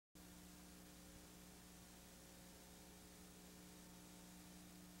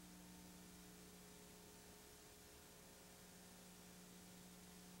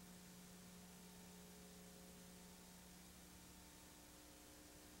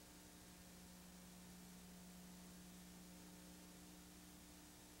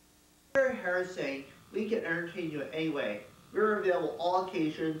Harris saying, we can entertain you anyway. We're available all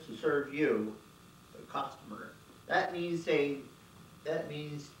occasions to serve you, the customer. That means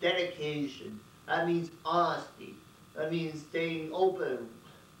dedication. That means honesty. That means staying open.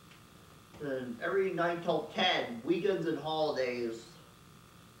 And every 9 till 10, weekends and holidays,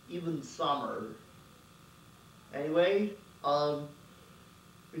 even summer. Anyway,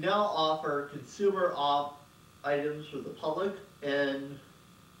 we now offer consumer off items for the public, and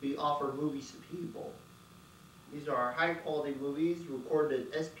we offer movies to people. These are high quality movies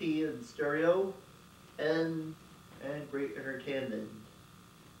recorded at SP and stereo, and great entertainment.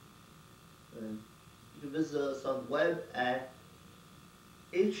 And you can visit us on the web at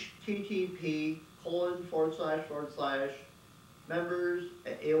http:// members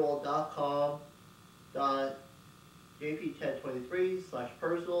at AOL.com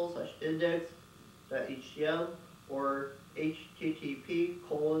 .jp1023/personal/index.htm or http://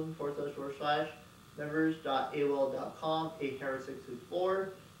 members.aol.com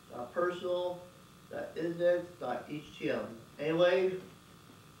 .personal.index.htm. Anyway,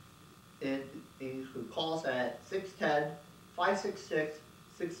 and you can call us at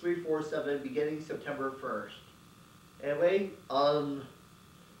 610-566-6347 beginning September 1st. Anyway,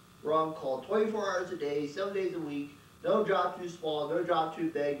 we're on call 24 hours a day, 7 days a week. No job too small, no job too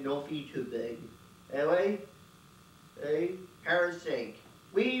big, no fee too big. Anyway, hey, Harris Inc.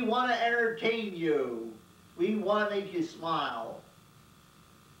 We want to entertain you. We want to make you smile.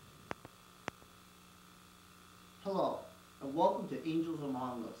 Hello, and welcome to Angels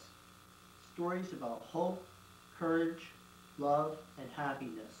Among Us. Stories about hope, courage, love, and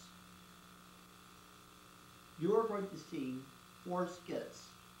happiness. You are going to see 4 skits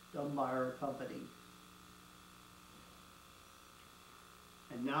done by our company.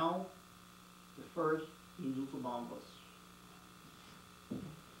 And now, the first Angels Among Us.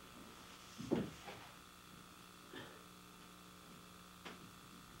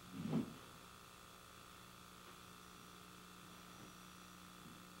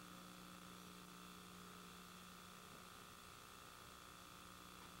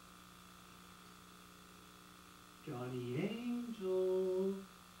 Johnny Angel,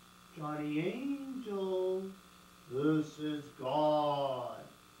 Johnny Angel, this is God.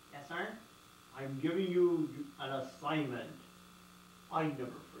 Yes, sir? I'm giving you an assignment. I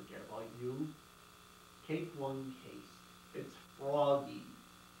never forget about you. Take one case. It's Froggy.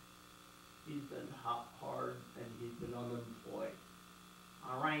 He's been hard and he's been unemployed.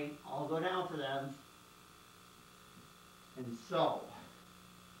 All right, I'll go down to them. And so,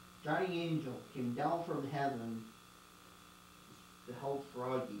 Johnny Angel came down from heaven to help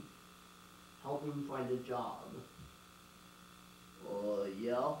Froggy, help him find a job.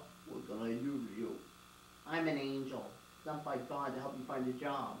 Yeah? What can I do for you? I'm an angel, sent by God to help you find a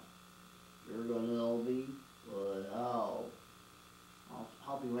job. You're gonna help me? How? I'll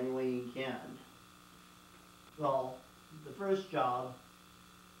help you any way you can. Well, the first job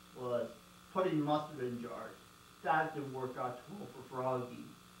was putting mustard in jars. That didn't work out too well for Froggy.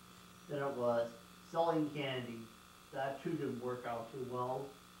 Then it was selling candy. That too didn't work out too well.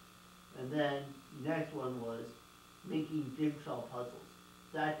 And then the next one was making jigsaw puzzles.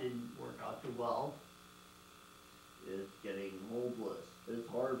 That didn't work out too well. It's getting hopeless. It's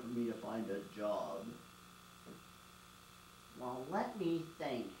hard for me to find a job. Well, let me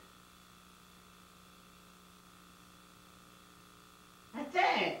think. That's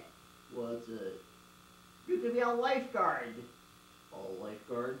it! What's it? You could be a lifeguard. A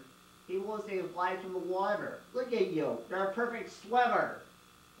lifeguard? People will save lives from the water. Look at you. You're a perfect swimmer.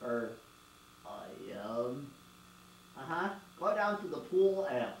 I am. Go down to the pool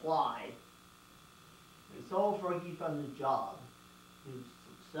and apply. And so Froggy found a job. He was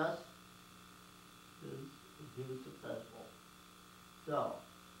successful. So,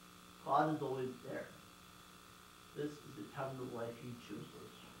 God is always there. This is the time of life he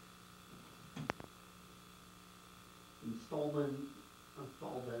chooses. Installment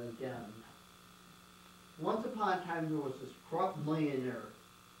again. Once upon a time there was this corrupt millionaire.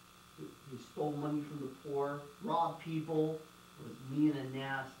 He stole money from the poor, robbed people, was mean and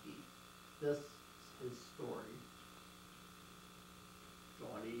nasty. This is his story.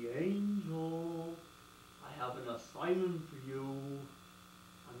 Johnny Angel, I have an assignment for you.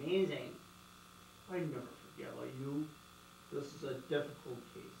 Amazing. I never forget about you. This is a difficult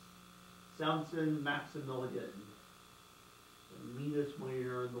case. Samson Maximilian, the meanest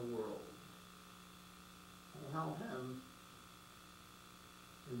millionaire in the world. I'll help him.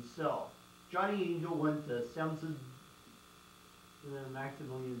 And so, Johnny Angel went to Samson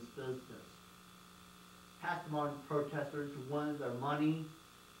Maximilian's business. Passed him on to protesters who wanted their money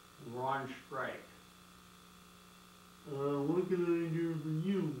and we're on strike. What can I do for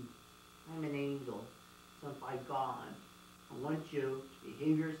you? I'm an angel, sent by God. I want you to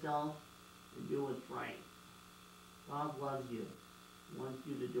behave yourself and do what's right. God loves you. He wants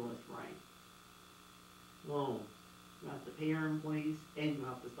you to do what's right. Oh, you have to pay your employees and you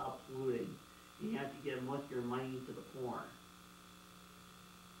have to stop polluting. You have to give most of your money to the poor.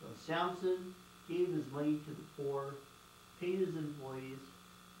 So Samson gave his money to the poor, paid his employees,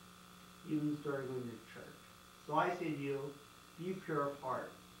 even started going to church. So I say to you, be pure of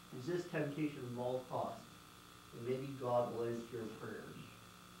heart. Resist temptation at all costs. And maybe God will answer your prayers.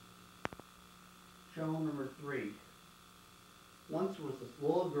 Show number 3. Once there was this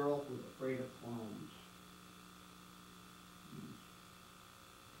little girl who was afraid of clowns.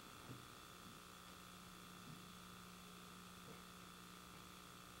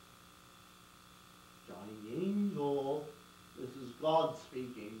 Johnny Angel, this is God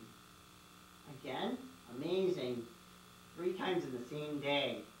speaking. Again? Amazing. 3 times in the same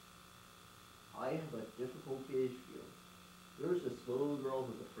day. I have a difficult case for you. There's this little girl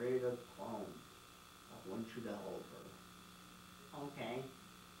who's afraid of clowns. I want you to help her. Okay.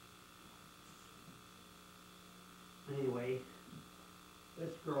 Anyway,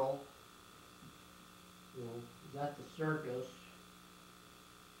 this girl, is at the circus.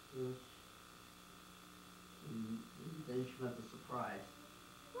 And then she got the surprise.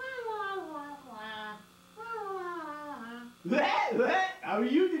 How are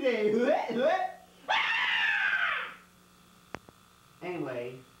you today?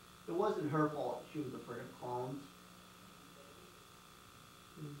 Anyway, it wasn't her fault she was afraid of clowns.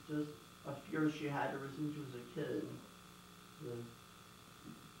 It was just a fear she had ever since she was a kid.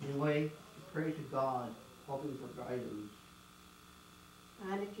 Anyway, pray to God, hoping for guidance.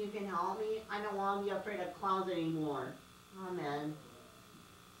 And if you can help me, I don't want to be afraid of clowns anymore. Amen.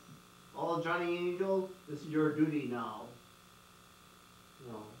 Oh, Johnny Angel, this is your duty now.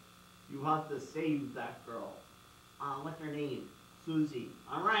 You have to save that girl. What's her name? Susie.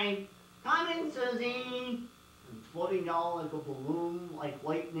 Alright, come in, Susie! And floating down like a balloon, like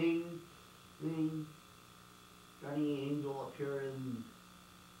lightning. Johnny Angel appeared in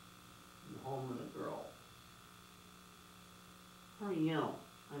the home of the girl. Who are you?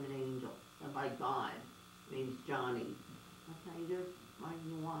 I'm an angel, sent by God. My name's Johnny. What can I do? What do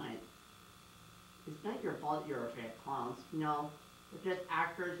you want? It's not your fault you're afraid of clowns. They're just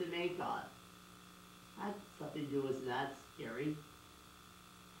actors in makeup. That's something to do with that scary.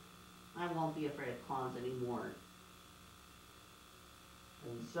 I won't be afraid of clowns anymore.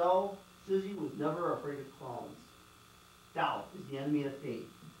 And so, Susie was never afraid of clowns. Doubt is the enemy of faith.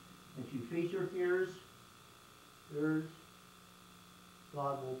 If you face your fears,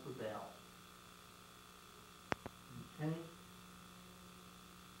 God will prevail. Okay?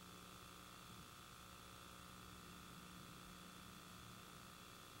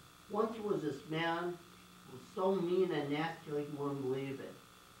 Once there was this man who was so mean and nasty like you wouldn't believe it.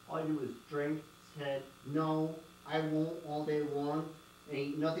 All he did was drink, said, no, I won't all day long. And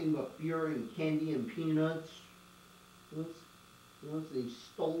ate nothing but beer and candy and peanuts. They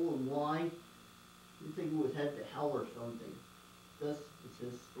stole and lied. You think he was headed to hell or something. This is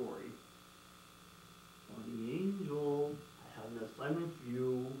his story. Johnny Angel, I have an assignment for you.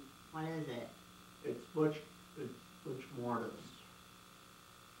 What is it? It's Butch Mortis.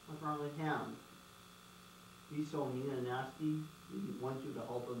 What's wrong with him? He's so mean and nasty, he wants you to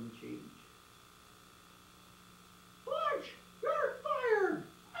help him change. Butch, you're fired!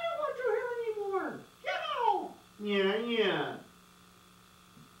 I don't want you here anymore! Get out! Yeah.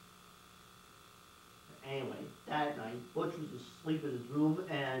 Anyway, that night, Butch was asleep in his room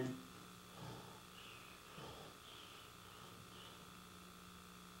and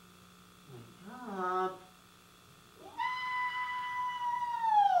wake up.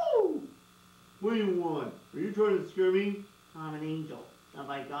 No! What do you want? Are you trying to scare me? I'm an angel, sent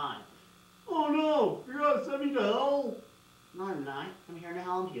by God. Oh no! You're gonna send me to hell? No, I'm not. I'm here to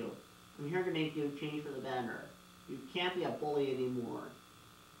help you. I'm here to make you change for the better. You can't be a bully anymore.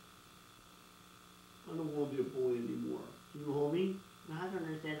 I don't want to be a bully anymore. Can you hold me? You have to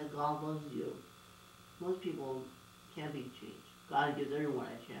understand that God loves you. Most people can't be changed. God gives everyone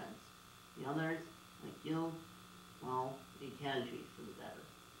a chance. The others, like you, well, they can change for the better.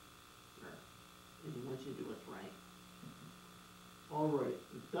 Sure. And he wants you to do what's right. Alright,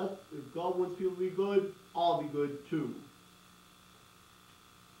 if God wants people to be good, I'll be good too.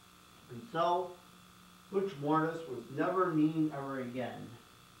 And so, Butch Mortis was never mean ever again.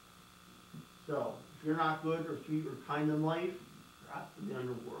 So, if you're not good or sweet or kind in life, you're out in the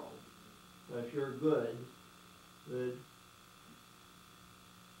underworld. But if you're good,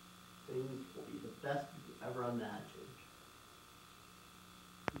 things will be the best you could ever imagine.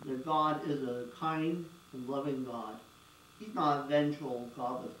 Your God is a kind and loving God. He's not a vengeful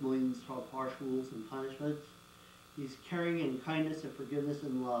God with millions of harsh rules and punishments. He's caring in kindness and forgiveness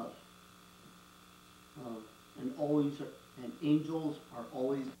and love. And angels are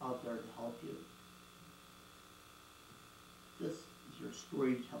always out there to help you. This is your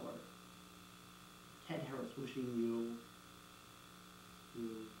storyteller. Ted Harris wishing you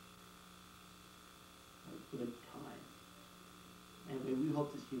a good time. Anyway, we hope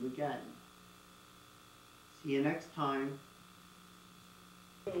to see you again. See you next time.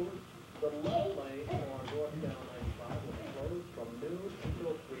 The left lane on northbound 95 will be closed from noon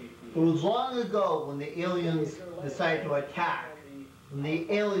until 3 p.m. It was long ago when the aliens decided to attack. When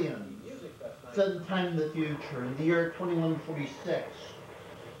the aliens, sometime in the future, in the year 2146,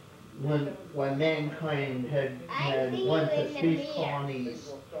 when mankind had went to space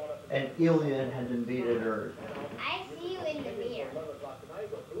colonies, an alien had invaded Earth. I see you in the mirror.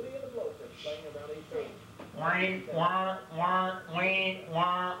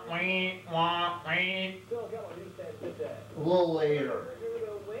 A little later,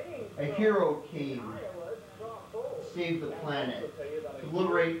 a hero came to save the planet, to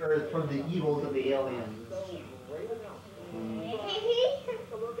liberate Earth from the evils of the aliens.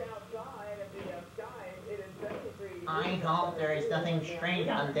 I hope there is nothing strange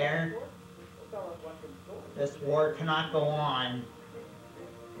out there. This war cannot go on.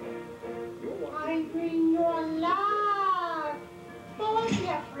 I bring your love. Don't be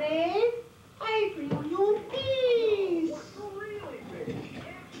afraid. I bring you peace.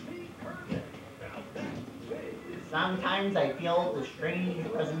 Sometimes I feel the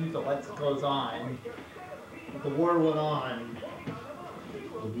strange presence of what goes on. The war went on.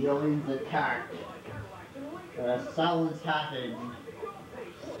 The aliens attacked. Silence happened.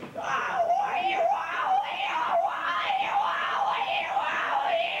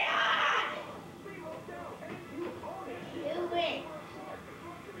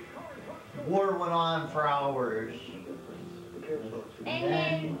 The war went on for hours. And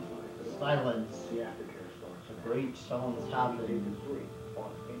then silence. A great silence happened.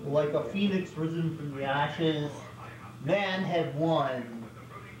 Like a phoenix risen from the ashes, man had won,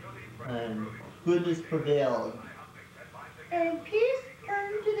 and goodness prevailed. And peace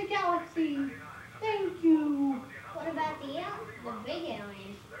turned to the galaxy. Thank you. What about the big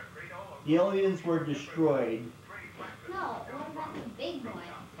alien? The aliens were destroyed. No, what about the big boy?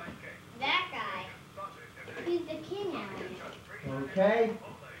 That guy. He's the king alien. Okay?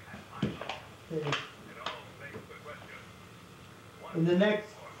 In the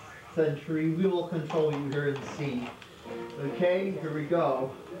next century, we will control you here in the sea. Okay, here we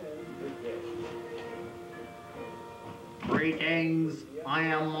go. Greetings, I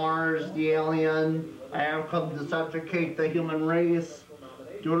am Mars the alien. I have come to subjugate the human race.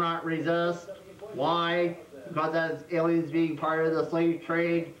 Do not resist. Why? Because as aliens being part of the slave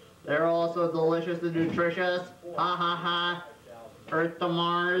trade, they're also delicious and nutritious. Ha ha ha. Earth to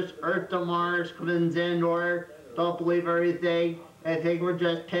Mars, come in Xandor. Don't believe everything. I think we're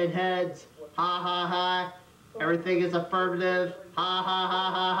just pinheads. Ha ha ha. Everything is affirmative. Ha ha ha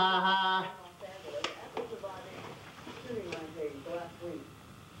ha ha ha.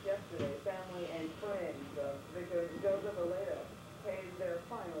 Yesterday, family and friends of Victor Joseph Aledo paid their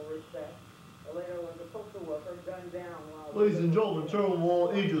final respect. Aledo was a postal worker gunned down while... Ladies and gentlemen, children of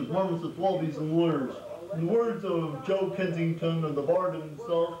all ages, marmots, wallabies, and lawyers. In the words of Joe Kensington and the Bard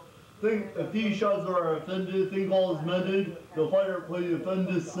himself, think if these shots are offended, think all is mended, the fighter play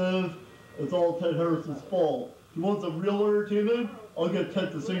offended sieve, it's all Ted Harris's fault. If you want some real entertainment, I'll get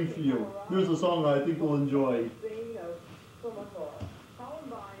Ted to sing for you. Here's a song I think you'll enjoy.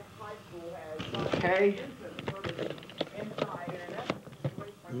 Okay.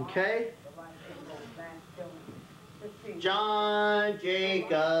 Okay. John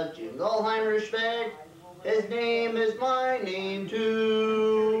Jacob Jingleheimer Schmidt, his name is my name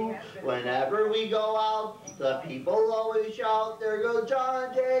too. Whenever we go out, the people always shout, there goes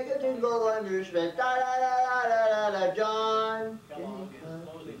John Jacob Jingleheimer Schmidt, da da da da da da, John Jacob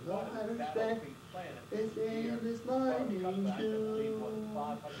Jingleheimer Schmidt, his name is my name too.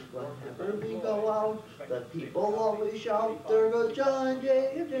 Whenever we go out, the people always shout, there goes John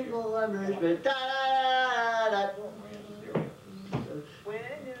Jacob Jingleheimer Schmidt, da da da da da. When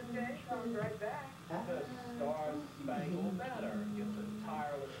Newsday comes right back. The Star-Spangled Banner gets a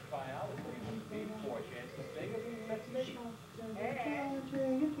tireless tryout as we will be for a chance to sing it. Let's see.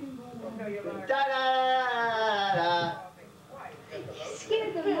 We'll tell you about Da da da da.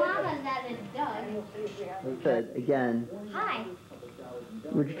 Scared the mamas out of Doug. Okay, again. Hi.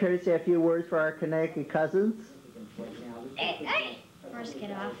 Would you care to say a few words for our Connecticut cousins? Hey, first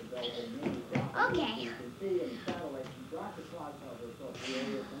get off. Okay.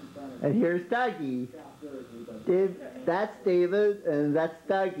 And here's Dougie. That's David, and that's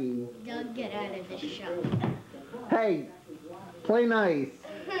Dougie. Doug, get out of this show. Hey, play nice,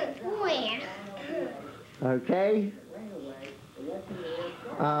 Where? okay?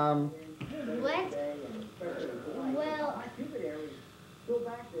 What? Well,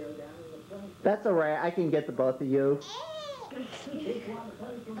 That's all right. I can get the both of you.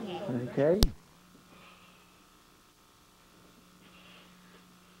 okay. Okay.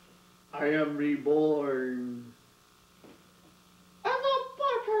 I am reborn. I'm a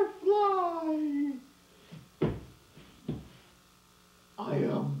butterfly. I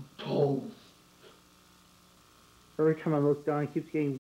am toast. Every time I look down, it keeps getting